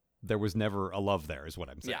 There was never a love there, is what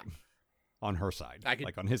I'm saying. Yeah. On her side.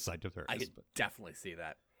 On his side of her. I could definitely see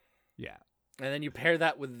that. Yeah. And then you pair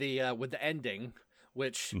that with the ending,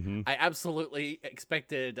 which I absolutely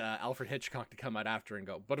expected Alfred Hitchcock to come out after and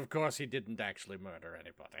go, but of course he didn't actually murder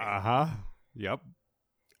anybody. Yep.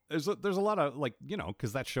 There's a lot of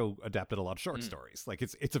because that show adapted a lot of short stories. Like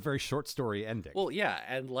it's a very short story ending. Well, yeah,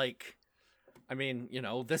 and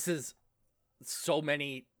this is so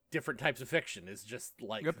many different types of fiction. Is just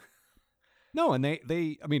No, and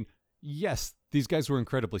they I mean, yes, these guys were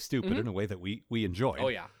incredibly stupid in a way that we enjoyed. Oh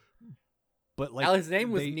yeah. But his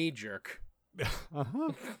name was Knee Jerk.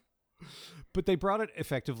 But they brought it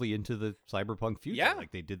effectively into the cyberpunk future. Yeah.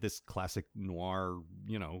 Like they did this classic noir,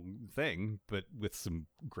 thing, but with some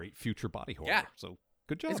great future body horror. Yeah. So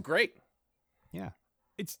good job. It's great. Yeah.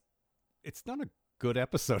 It's not a good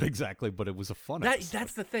episode exactly, but it was a fun episode.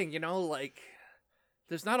 That's the thing,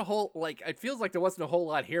 there's not a whole, it feels like there wasn't a whole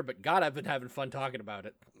lot here, but God, I've been having fun talking about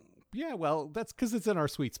it. Yeah, well, that's because it's in our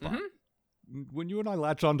sweet spot. When you and I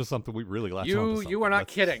latch onto something, we really latch onto something. You are not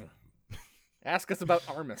kidding. Ask us about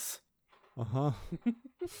Armus.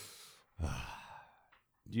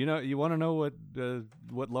 You want to know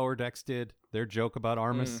what Lower Decks did? Their joke about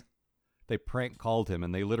Armus? They prank called him,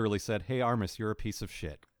 and they literally said, "Hey, Armus, you're a piece of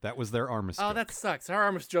shit." That was their Armus joke. Oh, that sucks. Our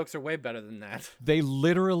Armus jokes are way better than that. They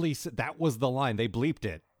literally said, that was the line. They bleeped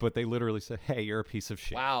it, but they literally said, "Hey, you're a piece of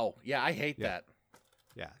shit." Wow. Yeah, I hate that.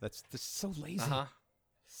 Yeah, that's so lazy.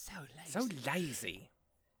 So lazy. So lazy.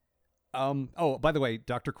 Oh, by the way,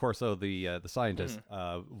 Dr. Corso, the scientist,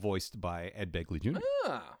 voiced by Ed Begley Jr.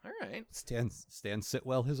 Ah, all right. Stan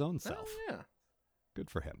Sitwell his own self. Oh, yeah. Good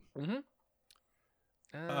for him.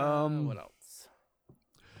 What else?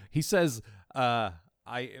 He says,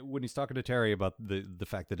 when he's talking to Terry about the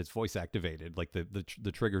fact that it's voice activated, like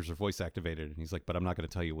the triggers are voice activated, and he's like, "But I'm not going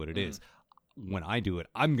to tell you what it is. When I do it,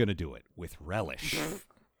 I'm going to do it with relish."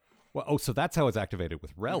 Well, so that's how it's activated,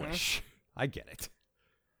 with relish. I get it.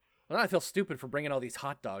 Well, I feel stupid for bringing all these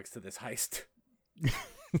hot dogs to this heist. You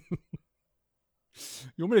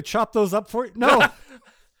want me to chop those up for you? No.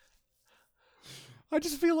 I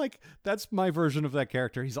just feel like that's my version of that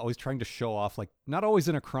character. He's always trying to show off, not always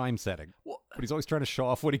in a crime setting, but he's always trying to show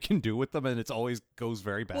off what he can do with them, and it always goes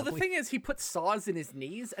very badly. Well, the thing is, he puts saws in his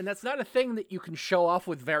knees, and that's not a thing that you can show off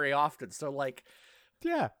with very often. So,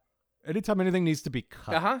 yeah. Anytime anything needs to be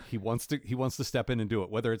cut, he wants to step in and do it,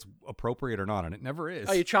 whether it's appropriate or not, and it never is.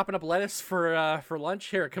 Oh, you chopping up lettuce for lunch?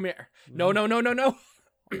 Here, come here. No.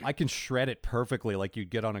 I can shred it perfectly, like you'd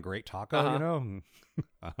get on a great taco.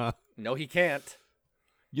 No, he can't.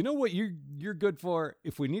 You know what you're good for?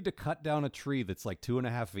 If we need to cut down a tree that's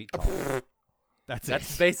 2.5 feet tall,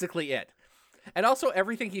 that's basically it. And also,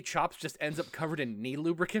 everything he chops just ends up covered in knee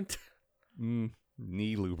lubricant.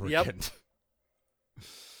 Knee lubricant. Yep.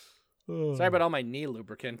 Sorry about all my knee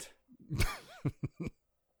lubricant.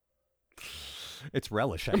 It's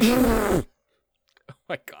relish, actually. Oh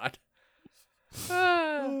my God.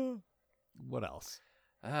 What else?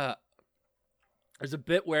 There's a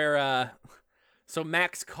bit where so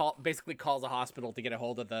Max basically calls a hospital to get a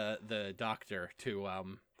hold of the doctor to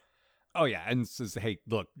Oh yeah, and says, "Hey,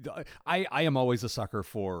 look, I am always a sucker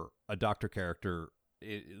for a doctor character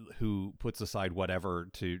who puts aside whatever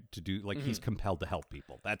to do, he's compelled to help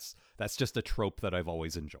people. That's just a trope that I've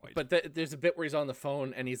always enjoyed." But there's a bit where he's on the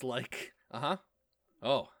phone and he's like,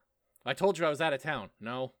 "Oh, I told you I was out of town.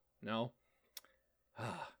 No.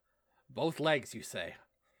 Both legs, you say."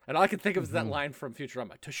 And all I can think of is that line from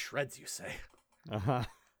Futurama, "To shreds, you say."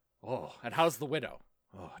 Oh, and how's the widow?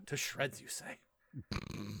 Oh, to shreds, you say.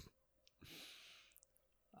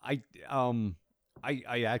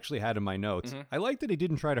 I actually had in my notes. I like that he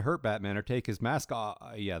didn't try to hurt Batman or take his mask off.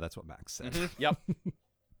 Yeah, that's what Max said. Yep.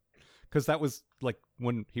 Because that was like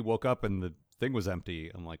when he woke up and the thing was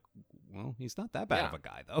empty. I'm like, well, he's not that bad of a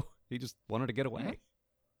guy though. He just wanted to get away.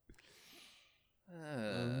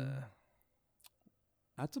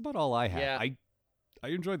 That's about all I had. Yeah. I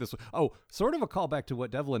enjoyed this one. Oh, sort of a callback to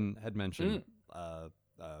what Devlin had mentioned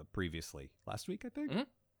previously. Last week, I think?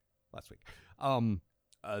 Last week.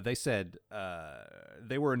 They said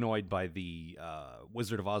they were annoyed by the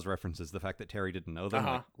Wizard of Oz references, the fact that Terry didn't know them.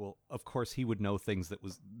 Like, well, of course he would know things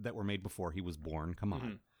that were made before he was born. Come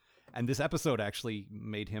on. And this episode actually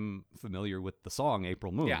made him familiar with the song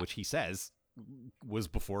April Moon, which he says was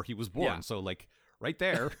before he was born. Yeah. So, like, right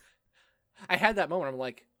there. I had that moment. I'm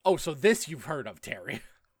like, oh, so this you've heard of, Terry.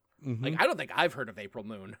 Like, I don't think I've heard of April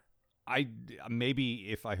Moon. Maybe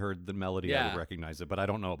if I heard the melody, I would recognize it, but I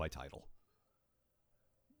don't know it by title.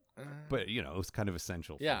 But, you know, it's kind of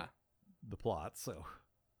essential for the plot, so.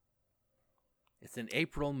 It's an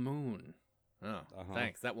April Moon. Oh,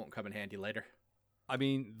 thanks. That won't come in handy later. I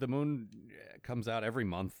mean, the moon comes out every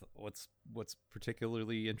month. What's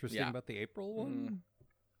particularly interesting about the April one?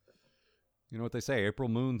 You know what they say? April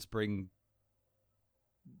moons bring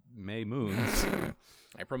May moons.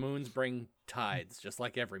 April moons bring tides, just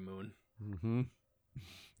like every moon.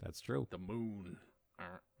 That's true. The moon.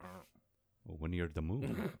 Well, when you're the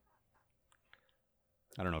moon.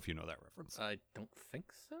 I don't know if you know that reference. I don't think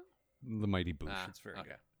so. The Mighty Boosh. It's very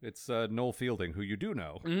good. It's Noel Fielding, who you do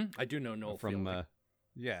know. I do know Noel from, Fielding.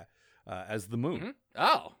 as the moon.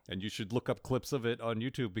 Oh. And you should look up clips of it on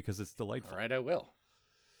YouTube because it's delightful. All right, I will.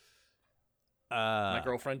 My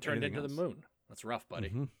girlfriend turned into the moon. That's rough,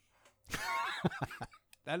 buddy.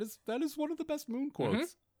 That is one of the best moon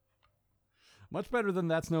quotes. Much better than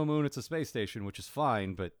That's No Moon, It's a Space Station, which is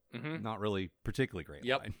fine, but not really particularly great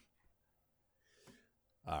line.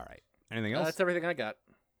 All right. Anything else? That's everything I got.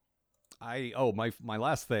 My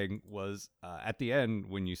last thing was at the end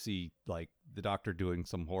when you see like the Doctor doing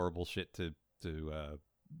some horrible shit to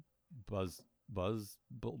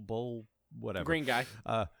Bull whatever Green guy.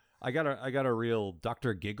 I got a real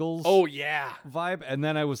Dr. Giggles vibe, and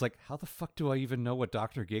then I was like, how the fuck do I even know what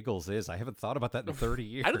Dr. Giggles is? I haven't thought about that in 30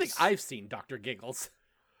 years. I don't think I've seen Dr. Giggles.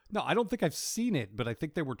 No, I don't think I've seen it, but I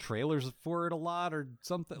think there were trailers for it a lot or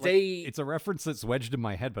something. It's a reference that's wedged in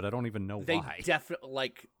my head, but I don't even know why.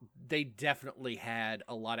 They definitely had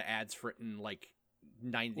a lot of ads for it in like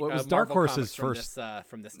 90s. Well, it was Dark Horse's first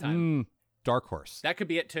from this time. Dark Horse. That could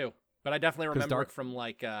be it too, but I definitely remember it from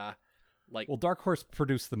like. Well, Dark Horse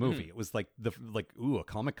produced the movie. It was like a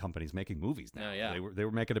comic company's making movies now. Oh, yeah. They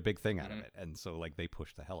were making a big thing out of it, and so like they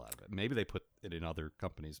pushed the hell out of it. Maybe they put it in other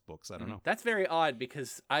companies' books. I don't know. That's very odd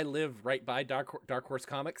because I live right by Dark Horse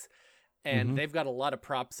Comics, and they've got a lot of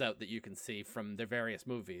props out that you can see from their various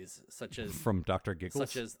movies, such as from Dr.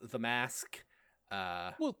 Giggles, such as The Mask.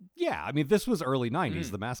 Well, yeah. I mean, this was early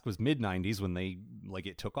 '90s. The Mask was mid '90s when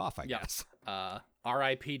it took off. I guess.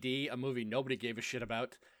 R.I.P.D. A movie nobody gave a shit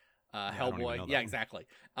about. Hellboy. Yeah, exactly.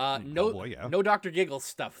 Hellboy, no Dr. Giggles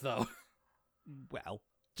stuff, though. Well,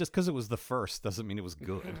 just because it was the first doesn't mean it was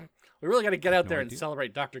good. We really got to get out there and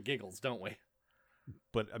celebrate Dr. Giggles, don't we?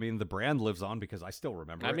 But, I mean, the brand lives on because I still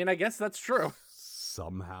remember it. I mean, I guess that's true.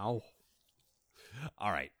 Somehow.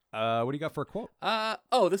 All right. What do you got for a quote?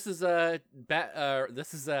 This is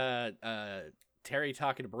Terry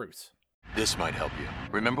talking to Bruce. This might help you.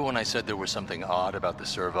 Remember when I said there was something odd about the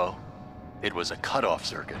servo? It was a cutoff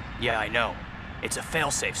circuit. Yeah, I know. It's a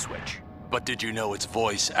failsafe switch. But did you know it's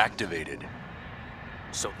voice activated?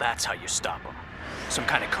 So that's how you stop them. Some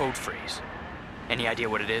kind of code phrase. Any idea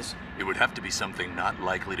what it is? It would have to be something not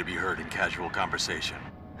likely to be heard in casual conversation.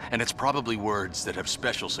 And it's probably words that have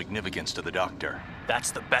special significance to the Doctor. That's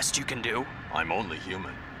the best you can do? I'm only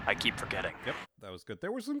human. I keep forgetting. Yep, that was good.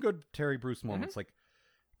 There were some good Terry Bruce moments, like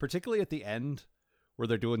particularly at the end where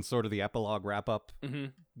they're doing sort of the epilogue wrap-up,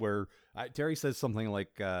 where Terry says something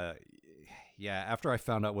like, after I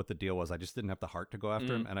found out what the deal was, I just didn't have the heart to go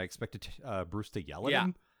after him, and I expected Bruce to yell at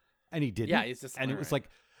him, and he didn't. Yeah, he's just... And it was like,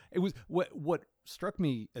 it was, what struck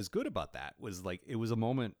me as good about that was, like, it was a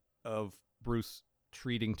moment of Bruce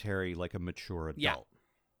treating Terry like a mature adult,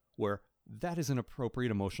 where that is an appropriate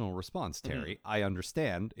emotional response, Terry. I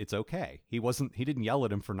understand. It's okay. He didn't yell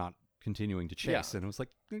at him for not continuing to chase, and it was like,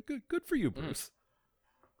 good for you, Bruce.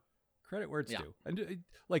 Credit where it's due. And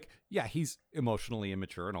he's emotionally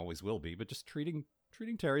immature and always will be, but just treating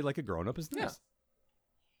Terry like a grown-up is nice.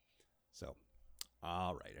 So,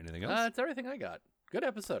 all right. Anything else? That's everything I got. Good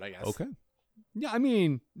episode, I guess. Okay. Yeah, I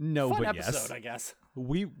mean, no, Fun but episode, yes. I guess.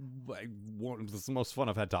 This is the most fun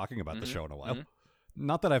I've had talking about the show in a while. Mm-hmm.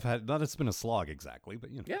 Not it's been a slog exactly,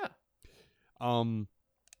 but you know. Yeah.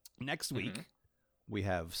 Next week we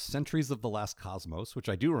have Centuries of the Last Cosmos, which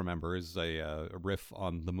I do remember is a riff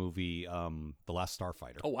on the movie The Last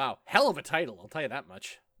Starfighter. Oh wow, hell of a title! I'll tell you that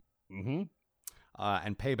much. Mm-hmm.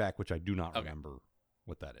 And Payback, which I do not remember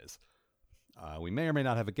what that is. We may or may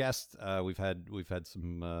not have a guest. We've had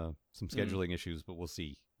some scheduling issues, but we'll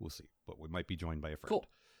see. But we might be joined by a friend. Cool.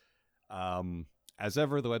 As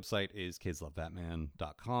ever, the website is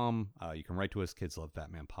kidslovebatman.com. You can write to us,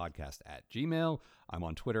 kidslovebatmanpodcast@gmail. I'm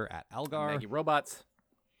on Twitter @Algar. Maggie Robots.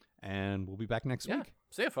 And we'll be back next week.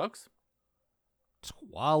 See ya, folks.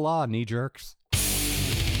 Voila, knee jerks.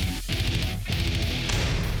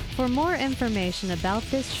 For more information about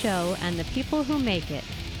this show and the people who make it,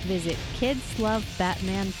 visit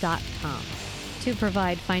kidslovebatman.com. To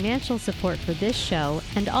provide financial support for this show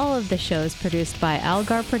and all of the shows produced by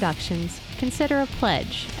Algar Productions, consider a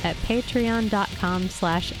pledge at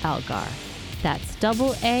patreon.com/Algar. That's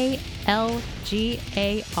AALGAR.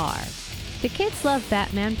 The Kids Love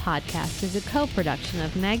Batman podcast is a co-production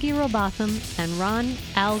of Maggie Robotham and Ron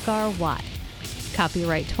Algar Watt.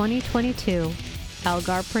 Copyright 2022,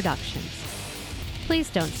 Algar Productions. Please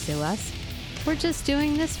don't sue us. We're just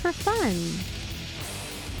doing this for fun.